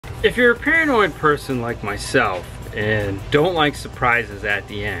If you're a paranoid person like myself and don't like surprises at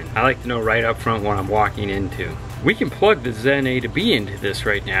the end, I like to know right up front what I'm walking into. We can plug the Zen A2B into this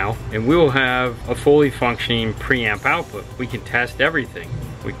right now and we will have a fully functioning preamp output. We can test everything.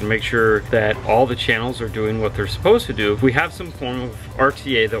 We can make sure that all the channels are doing what they're supposed to do. We have some form of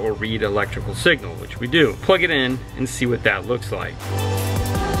RTA that will read electrical signal, which we do. Plug it in and see what that looks like.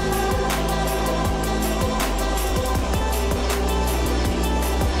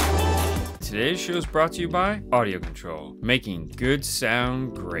 Today's show is brought to you by AudioControl, making good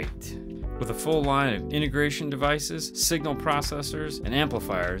sound great. With a full line of integration devices, signal processors, and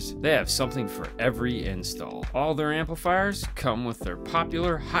amplifiers, they have something for every install. All their amplifiers come with their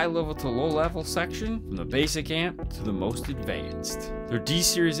popular high-level to low-level section, from the basic amp to the most advanced. Their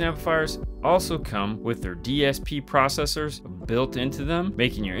D-series amplifiers also come with their DSP processors built into them,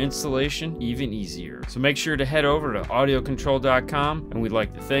 making your installation even easier. So make sure to head over to audiocontrol.com, and we'd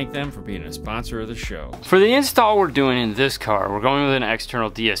like to thank them for being a sponsor of the show. For the install we're doing in this car, we're going with an external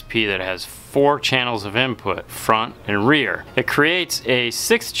DSP that has 4 channels of input, front and rear. It creates a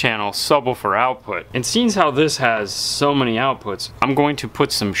 6th channel subwoofer output. And seeing how this has so many outputs, I'm going to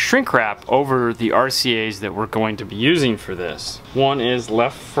put some shrink wrap over the RCAs that we're going to be using for this. One is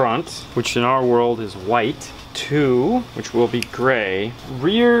left front, which in our world is white. 2, which will be gray.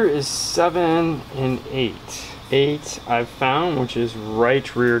 Rear is 7 and 8. 8 I've found, which is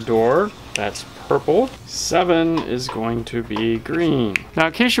right rear door. That's purple. 7 is going to be green. Now,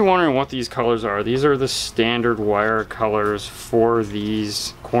 in case you're wondering what these colors are, these are the standard wire colors for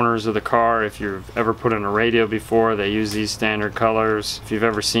these corners of the car. If you've ever put in a radio before, they use these standard colors. If you've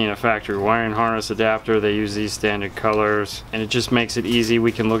ever seen a factory wiring harness adapter, they use these standard colors. And it just makes it easy.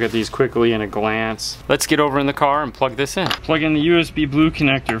 We can look at these quickly in a glance. Let's get over in the car and plug this in. Plug in the USB blue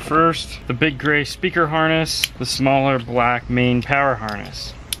connector first, the big gray speaker harness, the smaller black main power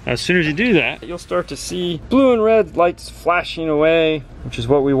harness. As soon as you do that, you'll start to see blue and red lights flashing away, which is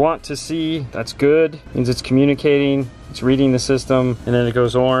what we want to see. That's good. It means it's communicating, it's reading the system, and then it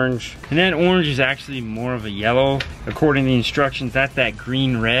goes orange. And then orange is actually more of a yellow. According to the instructions, that's that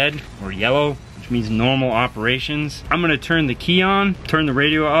green-red or yellow, which means normal operations. I'm gonna turn the key on, turn the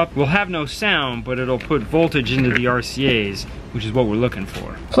radio up. We'll have no sound, but it'll put voltage into the RCAs, which is what we're looking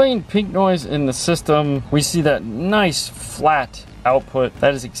for. Plain pink noise in the system. We see that nice flat output.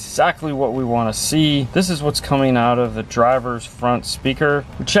 That is exactly what we want to see. This is what's coming out of the driver's front speaker.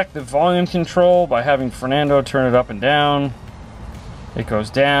 We check the volume control by having Fernando turn it up and down. It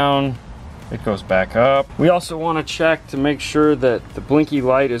goes down, it goes back up. We also want to check to make sure that the blinky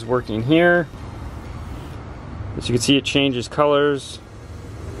light is working here. As you can see, it changes colors.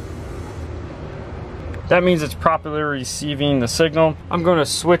 That means it's properly receiving the signal. I'm going to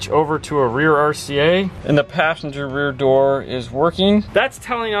switch over to a rear RCA, and the passenger rear door is working. That's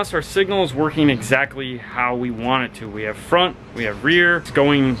telling us our signal is working exactly how we want it to. We have front, we have rear, it's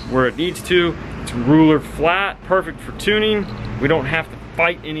going where it needs to. It's ruler flat, perfect for tuning. We don't have to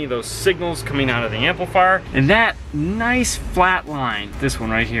fight any of those signals coming out of the amplifier. And that nice flat line, this one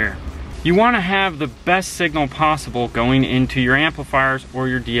right here, you want to have the best signal possible going into your amplifiers or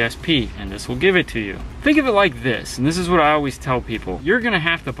your DSP, and this will give it to you. Think of it like this, and this is what I always tell people. You're gonna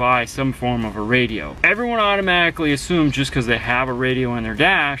have to buy some form of a radio. Everyone automatically assumes just because they have a radio in their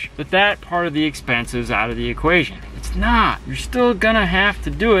dash that that part of the expense is out of the equation. It's not. You're still gonna have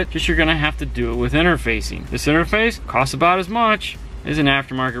to do it, just you're gonna have to do it with interfacing. This interface costs about as much is an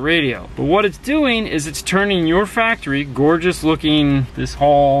aftermarket radio. But what it's doing is it's turning your factory, gorgeous looking, this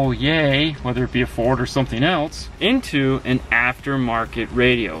whole yay, whether it be a Ford or something else, into an aftermarket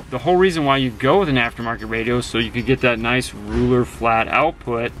radio. The whole reason why you go with an aftermarket radio is so you could get that nice ruler flat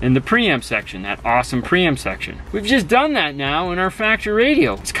output in the preamp section, that awesome preamp section. We've just done that now in our factory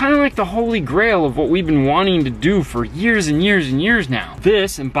radio. It's kind of like the holy grail of what we've been wanting to do for years and years and years now.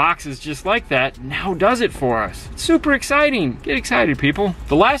 This and boxes just like that now does it for us. It's super exciting. Get excited, people.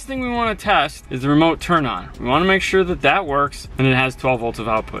 The last thing we want to test is the remote turn on. We want to make sure that that works and it has 12 volts of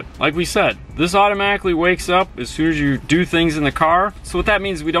output. Like we said, this automatically wakes up as soon as you do things in the car. So what that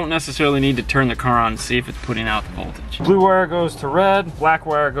means is we don't necessarily need to turn the car on to see if it's putting out the voltage. Blue wire goes to red, black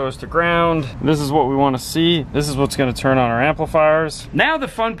wire goes to ground. This is what we want to see. This is what's going to turn on our amplifiers. Now the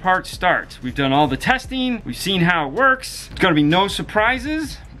fun part starts. We've done all the testing. We've seen how it works. It's going to be no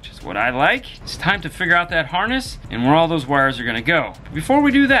surprises, which is what I like. It's time to figure out that harness and where all those wires are gonna go. But before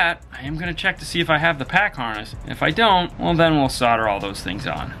we do that, I am gonna check to see if I have the pack harness. And if I don't, well then we'll solder all those things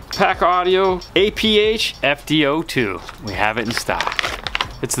on. Pack Audio APH FD02. We have it in stock.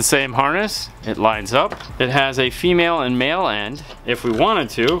 It's the same harness, it lines up. It has a female and male end. If we wanted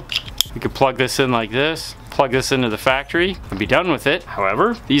to, we could plug this in like this, plug this into the factory and be done with it.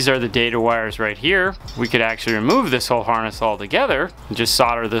 However, these are the data wires right here. We could actually remove this whole harness altogether and just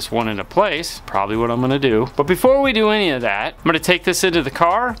solder this one into place. Probably what I'm gonna do. But before we do any of that, I'm gonna take this into the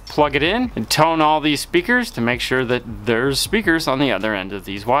car, plug it in, and tone all these speakers to make sure that there's speakers on the other end of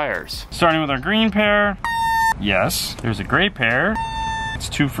these wires. Starting with our green pair. Yes, there's a gray pair. It's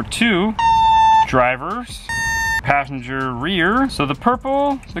 2 for 2. Drivers. Passenger rear. So the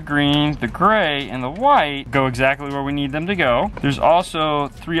purple, the green, the gray, and the white go exactly where we need them to go. There's also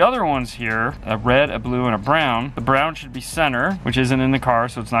 3 other ones here, a red, a blue, and a brown. The brown should be center, which isn't in the car,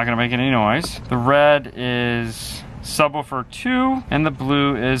 so it's not gonna make any noise. The red is subwoofer 2, and the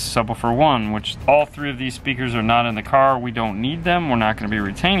blue is subwoofer 1, which all 3 of these speakers are not in the car. We don't need them. We're not going to be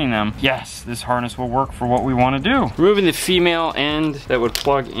retaining them. Yes, this harness will work for what we want to do. Removing the female end that would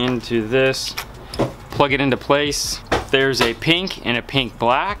plug into this, plug it into place. There's a pink and a pink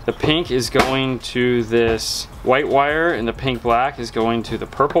black. The pink is going to this white wire and the pink black is going to the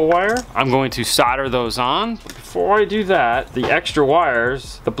purple wire. I'm going to solder those on. But before I do that, the extra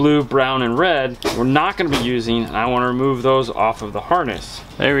wires, the blue, brown, and red, we're not going to be using, and I want to remove those off of the harness.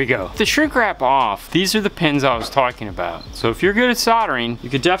 There we go. The shrink wrap off, these are the pins I was talking about. So if you're good at soldering, you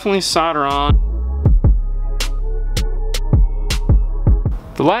could definitely solder on.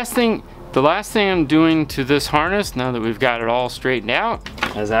 The last thing I'm doing to this harness, now that we've got it all straightened out,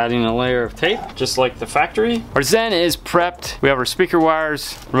 is adding a layer of tape, just like the factory. Our Zen is prepped. We have our speaker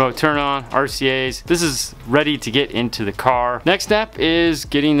wires, remote turn on, RCAs. This is ready to get into the car. Next step is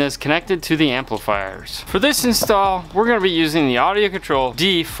getting this connected to the amplifiers. For this install, we're gonna be using the AudioControl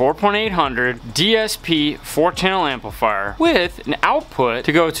D4800 DSP 4-channel amplifier with an output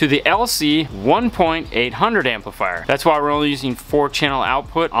to go to the LC 1.800 amplifier. That's why we're only using 4-channel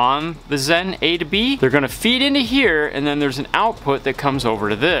output on the Zen A2B. They're gonna feed into here, and then there's an output that comes over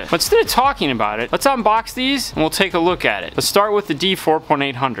to this. But instead of talking about it, let's unbox these and we'll take a look at it. Let's start with the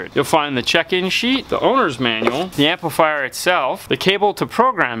D4.800. You'll find the check-in sheet, the owner's manual, the amplifier itself, the cable to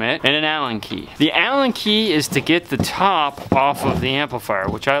program it, and an Allen key. The Allen key is to get the top off of the amplifier,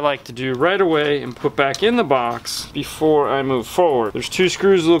 which I like to do right away and put back in the box before I move forward. There's 2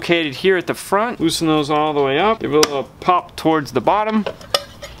 screws located here at the front. Loosen those all the way up. Give it a little pop towards the bottom,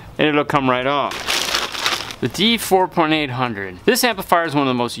 and it'll come right off. The D4800. This amplifier is one of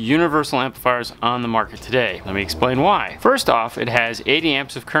the most universal amplifiers on the market today. Let me explain why. First off, it has 80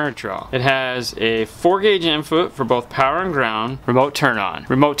 amps of current draw. It has a 4-gauge input for both power and ground, remote turn on.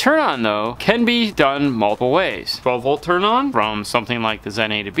 Remote turn on, though, can be done multiple ways. 12-volt turn on from something like the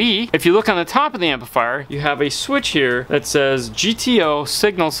Zen A2B. If you look on the top of the amplifier, you have a switch here that says GTO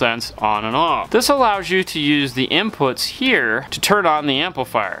signal sense on and off. This allows you to use the inputs here to turn on the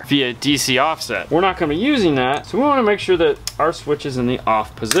amplifier via DC offset. We're not going to be using that, so we want to make sure that our switch is in the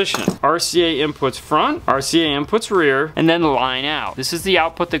off position. RCA inputs front, RCA inputs rear, and then line out. This is the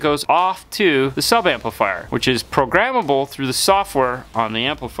output that goes off to the sub amplifier, which is programmable through the software on the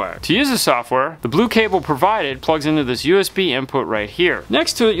amplifier. To use the software, the blue cable provided plugs into this USB input right here.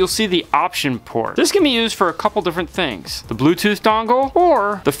 Next to it, you'll see the option port. This can be used for a couple different things. The Bluetooth dongle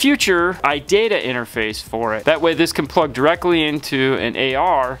or the future iData interface for it. That way this can plug directly into an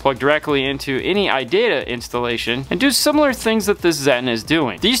AR, plug directly into any iData installation, and do similar things that this Zen is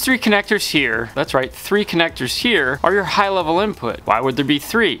doing. These 3 connectors here, that's right, 3 connectors here, are your high level input. Why would there be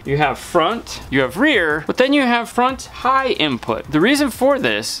 3? You have front, you have rear, but then you have front high input. The reason for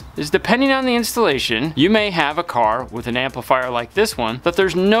this is depending on the installation, you may have a car with an amplifier like this one that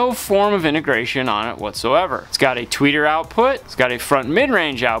there's no form of integration on it whatsoever. It's got a tweeter output, it's got a front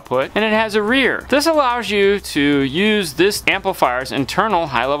mid-range output, and it has a rear. This allows you to use this amplifier's internal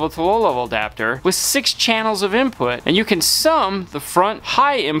high level to low level adapter with 6 channels of input, and you can sum the front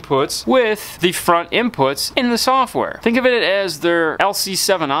high inputs with the front inputs in the software. Think of it as their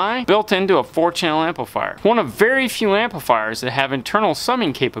LC7i built into a 4-channel amplifier. One of very few amplifiers that have internal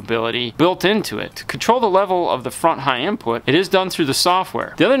summing capability built into it. To control the level of the front high input, it is done through the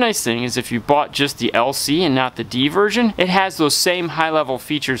software. The other nice thing is if you bought just the LC and not the D version, it has those same high level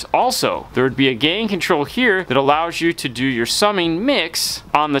features also. There would be a gain control here that allows you to do your summing mix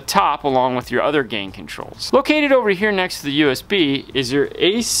on the top along with your other gain controls. Located over here next to the USB is your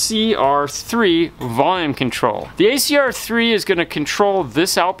ACR3 volume control. The ACR3 is going to control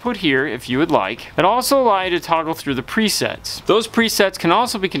this output here if you would like. It also allows you to toggle through the presets. Those presets can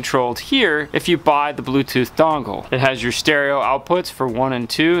also be controlled here if you buy the Bluetooth dongle. It has your stereo outputs for 1 and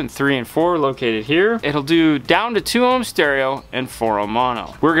 2 and 3 and 4 located here. It'll do down to 2 ohm stereo and 4 ohm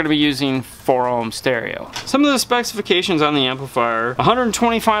mono. We're going to be using 4 ohm stereo. Some of the specifications on the amplifier: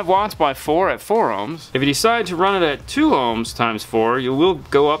 125 watts by 4 at 4 ohms. If you decide to run it at 2 ohms times 4, you will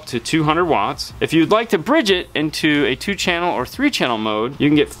go up to 200 watts. If you'd like to bridge it into a 2-channel or 3-channel mode, you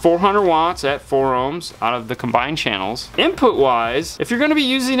can get 400 watts at 4 ohms out of the combined channels. Input wise, if you're going to be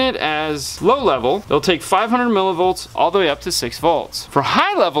using it as low level, they'll take 500 millivolts all the way up to 6 volts. For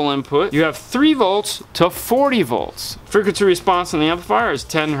high level input, you have 3 volts to 40 volts. Frequency response on the amplifier is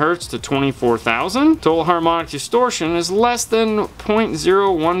 10 Hz to 24,000. Total harmonic distortion is less than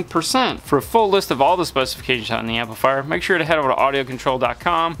 0.01%. For a full list of all the specifications on the amplifier, make sure to head over to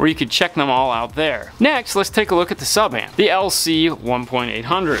AudioControl.com where you can check them all out there. Next, let's take a look at the sub-amp, the LC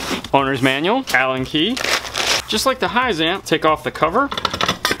 1800. Owner's manual, Allen key. Just like the Highs amp, take off the cover.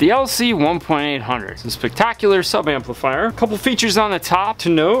 The LC 1800 is a spectacular sub-amplifier. A couple features on the top to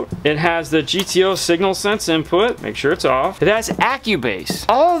note. It has the GTO signal sense input. Make sure it's off. It has AccuBass.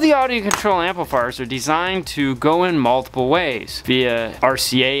 All of the AudioControl amplifiers are designed to go in multiple ways, via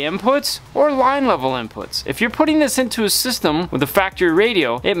RCA inputs or line level inputs. If you're putting this into a system with a factory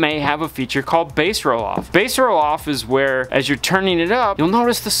radio, it may have a feature called bass roll-off. Bass roll-off is where, as you're turning it up, you'll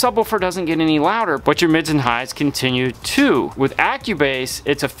notice the subwoofer doesn't get any louder, but your mids and highs continue to. With AccuBass,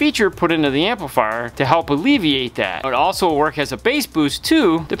 it's a feature put into the amplifier to help alleviate that. It also will work as a bass boost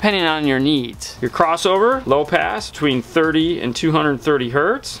too, depending on your needs. Your crossover, low pass, between 30 and 230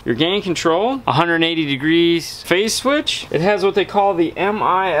 Hertz. Your gain control, 180 degrees phase switch. It has what they call the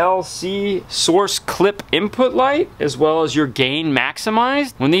MILC source clip input light, as well as your gain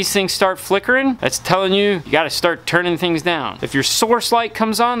maximized. When these things start flickering, that's telling you gotta start turning things down. If your source light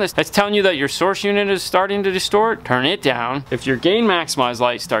comes on, that's telling you that your source unit is starting to distort, turn it down. If your gain maximized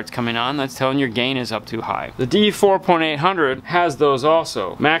light starts coming on, that's telling your gain is up too high. The D4800 has those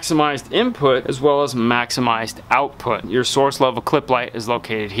also. Maximized input as well as maximized output. Your source level clip light is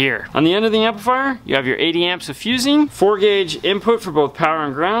located here. On the end of the amplifier, you have your 80 amps of fusing, 4-gauge input for both power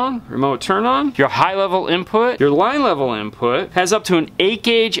and ground, remote turn on, your high level input, your line level input, has up to an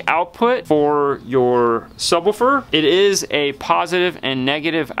 8-gauge output for your subwoofer. It is a positive and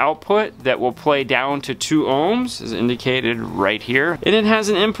negative output that will play down to 2 ohms, as indicated right here. And it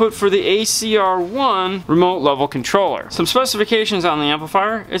has an input for the ACR1 remote level controller. Some specifications on the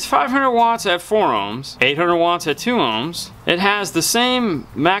amplifier: it's 500 watts at 4 ohms, 800 watts at 2 ohms. It has the same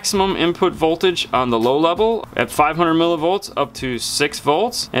maximum input voltage on the low level at 500 millivolts up to 6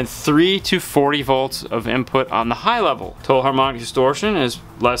 volts, and 3 to 40 volts of input on the high level. Total harmonic distortion is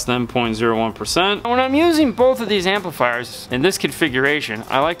less than 0.01%. When I'm using both of these amplifiers in this configuration,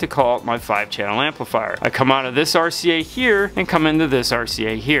 I like to call it my 5-channel amplifier. I come out of this RCA here and come into this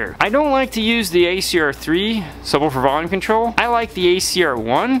RCA here. I don't like to use the ACR3 subwoofer volume control. I like the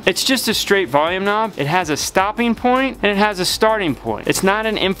ACR1. It's just a straight volume knob. It has a stopping point and it has a starting point. It's not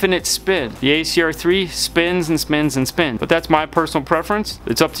an infinite spin. The ACR3 spins and spins and spins, but that's my personal preference.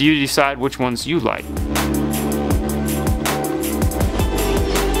 It's up to you to decide which ones you like.